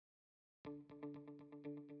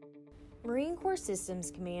Marine Corps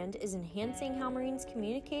Systems Command is enhancing how Marines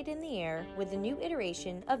communicate in the air with a new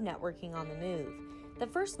iteration of networking on the move. The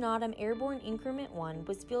first NOTM-Airborne Increment I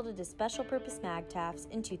was fielded as Special Purpose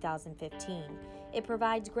MAGTFs in 2015. It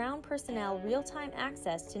provides ground personnel real-time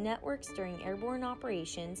access to networks during airborne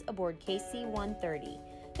operations aboard KC-130.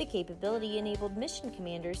 The capability enabled mission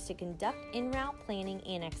commanders to conduct en-route planning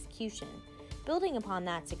and execution. Building upon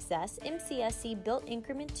that success, MCSC built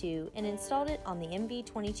Increment II and installed it on the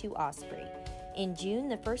MV-22 Osprey. In June,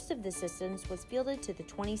 the first of the systems was fielded to the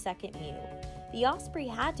 22nd MEU. The Osprey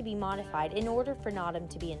had to be modified in order for NOTM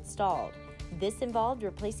to be installed. This involved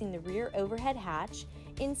replacing the rear overhead hatch,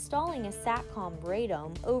 installing a SATCOM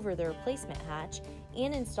radome over the replacement hatch,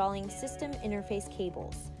 and installing system interface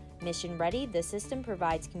cables. Mission ready, the system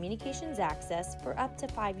provides communications access for up to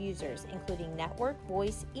 5 users, including network,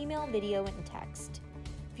 voice, email, video, and text.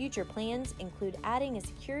 Future plans include adding a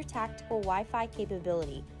secure tactical Wi-Fi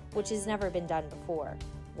capability, which has never been done before.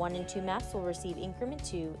 1 and 2 MEFs will receive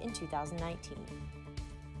Increment II in 2019.